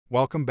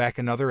welcome back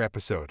another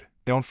episode.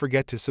 Don't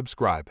forget to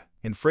subscribe.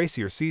 In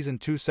Frasier Season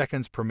 2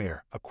 Seconds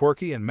premiere, a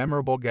quirky and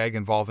memorable gag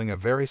involving a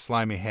very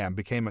slimy ham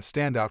became a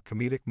standout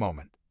comedic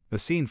moment. The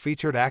scene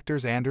featured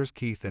actors Anders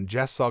Keith and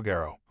Jess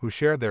Salguero, who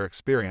shared their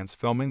experience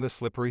filming the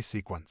slippery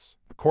sequence.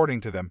 According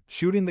to them,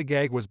 shooting the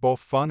gag was both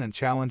fun and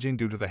challenging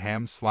due to the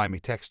ham's slimy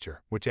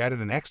texture, which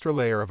added an extra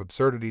layer of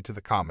absurdity to the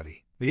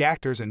comedy. The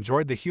actors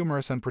enjoyed the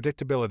humorous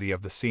unpredictability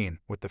of the scene,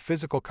 with the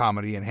physical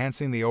comedy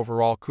enhancing the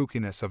overall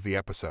kookiness of the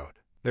episode.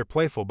 Their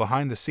playful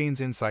behind-the-scenes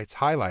insights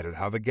highlighted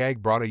how the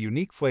gag brought a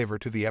unique flavor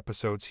to the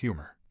episode's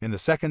humor. In the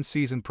second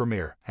season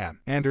premiere,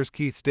 Anders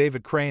Keith's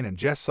David Crane and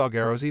Jess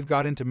Salguero's Eve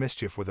got into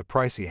mischief with a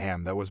pricey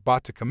ham that was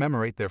bought to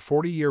commemorate their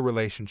 40-year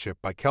relationship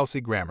by Kelsey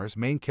Grammer's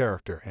main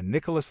character and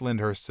Nicholas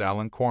Lyndhurst's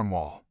Alan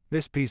Cornwall.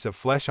 This piece of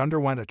flesh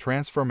underwent a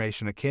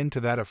transformation akin to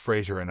that of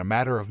Frasier in a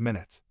matter of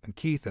minutes, and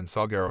Keith and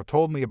Salguero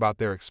told me about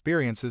their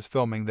experiences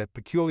filming that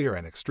peculiar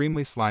and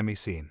extremely slimy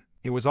scene.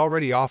 It was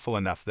already awful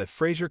enough that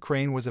Frasier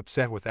Crane was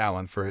upset with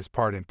Alan for his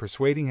part in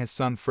persuading his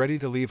son Freddie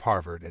to leave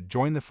Harvard and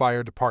join the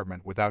fire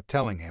department without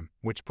telling him,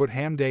 which put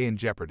Ham Day in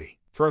jeopardy.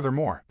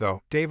 Furthermore,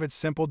 though, David's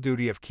simple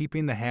duty of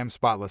keeping the ham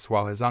spotless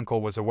while his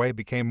uncle was away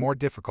became more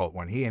difficult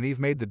when he and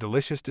Eve made the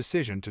delicious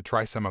decision to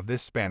try some of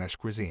this Spanish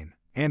cuisine.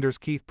 Anders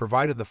Keith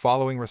provided the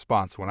following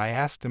response when I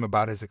asked him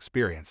about his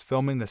experience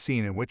filming the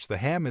scene in which the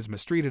ham is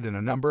mistreated in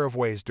a number of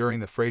ways during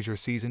the Frasier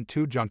Season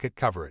 2 junket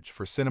coverage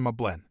for Cinema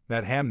Blend.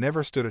 That ham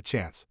never stood a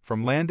chance,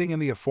 from landing in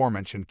the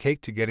aforementioned cake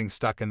to getting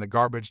stuck in the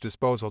garbage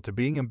disposal to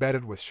being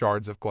embedded with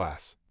shards of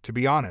glass. To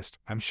be honest,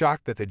 I'm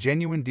shocked that the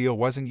genuine deal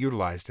wasn't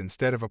utilized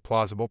instead of a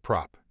plausible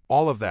prop.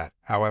 All of that,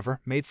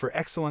 however, made for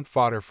excellent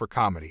fodder for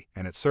comedy,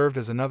 and it served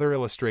as another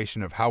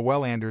illustration of how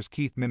well Anders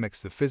Keith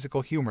mimics the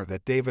physical humor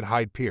that David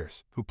Hyde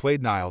Pierce, who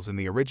played Niles in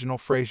the original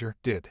Frasier,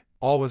 did.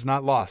 All was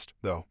not lost,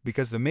 though,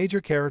 because the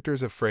major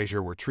characters of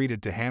Frasier were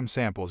treated to ham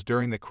samples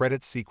during the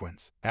credits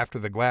sequence, after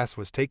the glass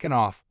was taken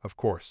off, of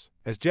course.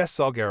 As Jess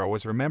Salguero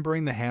was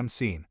remembering the ham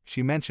scene,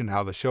 she mentioned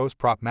how the show's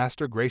prop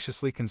master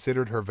graciously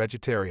considered her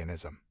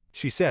vegetarianism.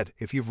 She said,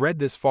 "If you've read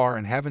this far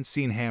and haven't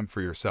seen Ham for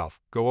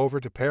yourself, go over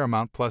to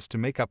Paramount Plus to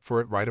make up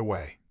for it right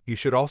away. You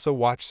should also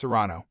watch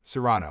Cyrano,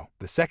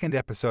 the second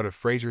episode of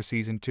Frasier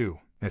Season 2,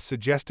 as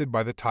suggested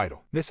by the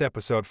title." This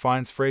episode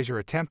finds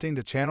Frasier attempting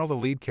to channel the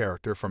lead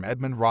character from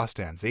Edmond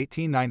Rostand's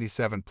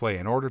 1897 play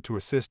in order to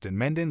assist in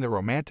mending the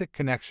romantic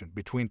connection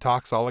between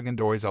Tox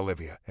Oligandoy's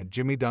Olivia and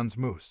Jimmy Dunn's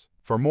Moose.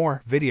 For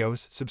more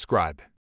videos, subscribe.